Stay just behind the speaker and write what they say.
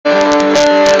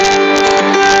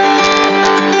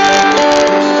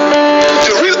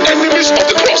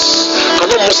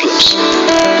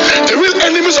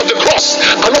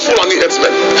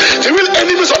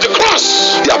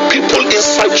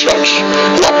outside church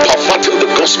who are perverting the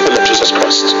gospel of Jesus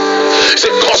Christ. He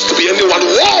said, cause to be anyone,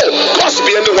 whoa, cause to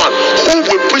be anyone who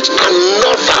will preach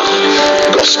another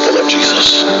gospel of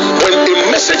Jesus. When a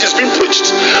message is being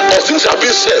preached or things are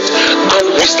being said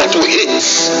and we start to hate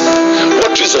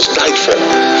what Jesus died for,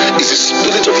 is the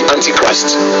spirit of the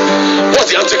Antichrist. What's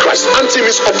the Antichrist? Anti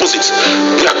means opposite.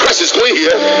 Where Christ is going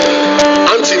here,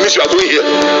 anti means you are going here.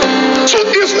 So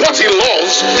if what he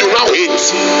loves, you now hate.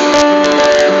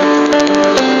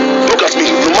 Look at me.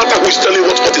 No matter who is telling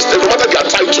what is telling, no matter their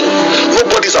title,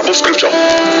 nobody is above scripture.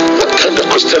 What kind of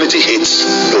Christianity hates?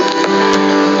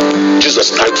 No.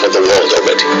 Jesus died for the world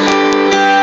already.